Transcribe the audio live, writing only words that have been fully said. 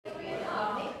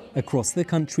Across the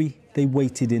country, they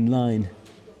waited in line.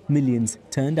 Millions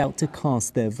turned out to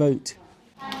cast their vote.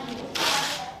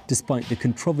 Despite the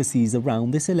controversies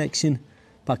around this election,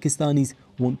 Pakistanis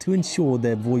want to ensure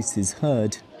their voices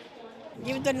heard.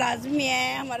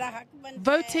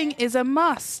 Voting is a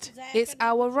must. It's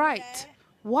our right.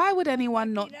 Why would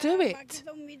anyone not do it?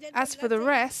 As for the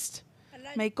rest,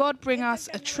 may God bring us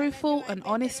a truthful and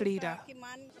honest leader.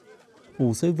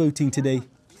 Also voting today,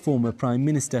 former Prime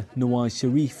Minister Nawaz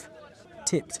Sharif,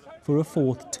 tipped for a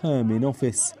fourth term in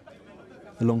office.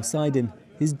 Alongside him,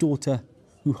 his daughter,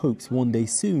 who hopes one day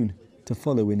soon to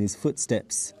follow in his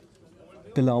footsteps.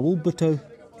 Bilawal Bhutto,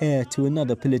 heir to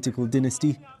another political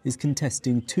dynasty, is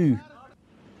contesting too.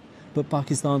 But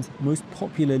Pakistan's most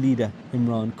popular leader,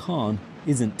 Imran Khan,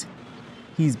 isn't.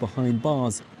 He's behind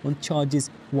bars on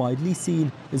charges widely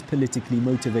seen as politically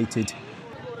motivated.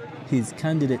 His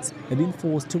candidates have been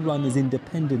forced to run as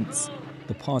independents,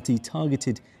 the party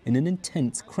targeted in an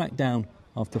intense crackdown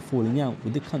after falling out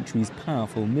with the country's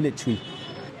powerful military.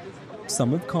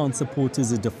 Some of Khan's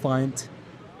supporters are defiant,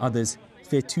 others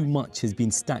fear too much has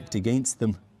been stacked against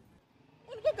them.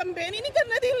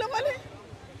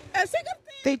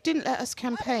 They didn't let us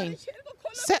campaign.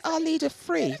 Set our leader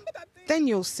free, then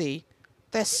you'll see.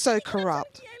 They're so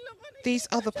corrupt. These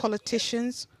other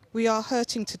politicians, we are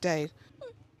hurting today.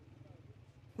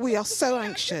 We are so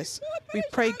anxious. We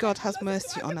pray God has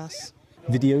mercy on us.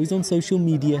 Videos on social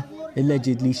media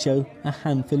allegedly show a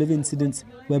handful of incidents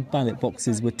where ballot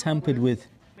boxes were tampered with,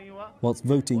 whilst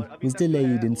voting was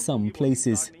delayed in some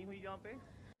places.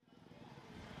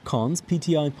 Khan's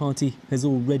PTI party has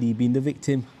already been the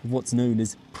victim of what's known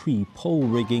as pre-poll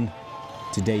rigging.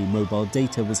 Today, mobile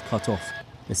data was cut off,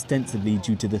 ostensibly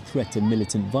due to the threat of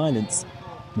militant violence,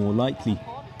 more likely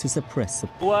to suppress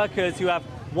support. Workers who have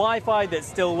Wi-Fi that's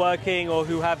still working or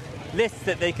who have lists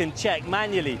that they can check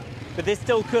manually, but this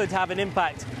still could have an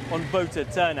impact on voter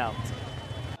turnout.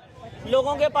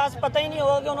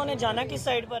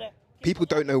 People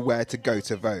don't know where to go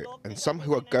to vote, and some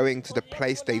who are going to the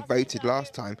place they voted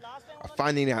last time are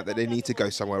finding out that they need to go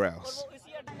somewhere else.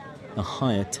 A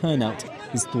higher turnout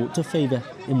is thought to favour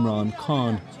Imran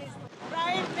Khan.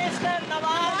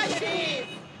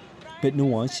 But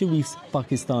Nawaz Sharif's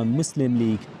Pakistan Muslim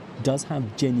League does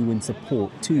have genuine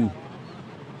support too.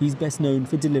 He's best known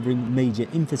for delivering major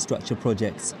infrastructure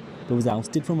projects, but was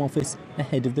ousted from office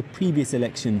ahead of the previous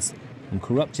elections on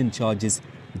corruption charges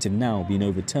which have now been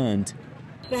overturned.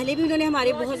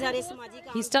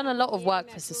 He's done a lot of work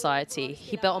for society.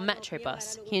 He built a metro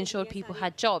bus, he ensured people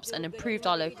had jobs and improved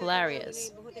our local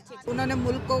areas.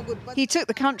 He took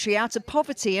the country out of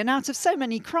poverty and out of so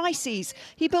many crises.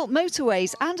 He built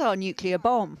motorways and our nuclear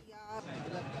bomb.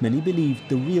 Many believe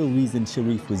the real reason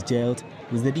Sharif was jailed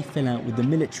was that he fell out with the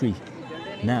military.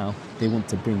 Now they want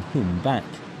to bring him back.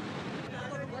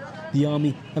 The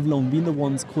army have long been the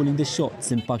ones calling the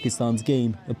shots in Pakistan's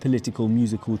game of political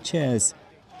musical chairs.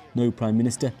 No Prime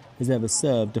Minister has ever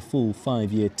served a full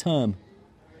 5-year term.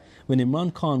 When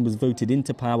Imran Khan was voted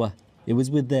into power, it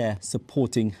was with their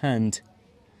supporting hand.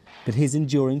 But his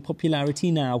enduring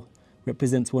popularity now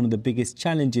represents one of the biggest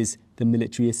challenges the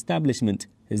military establishment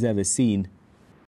has ever seen.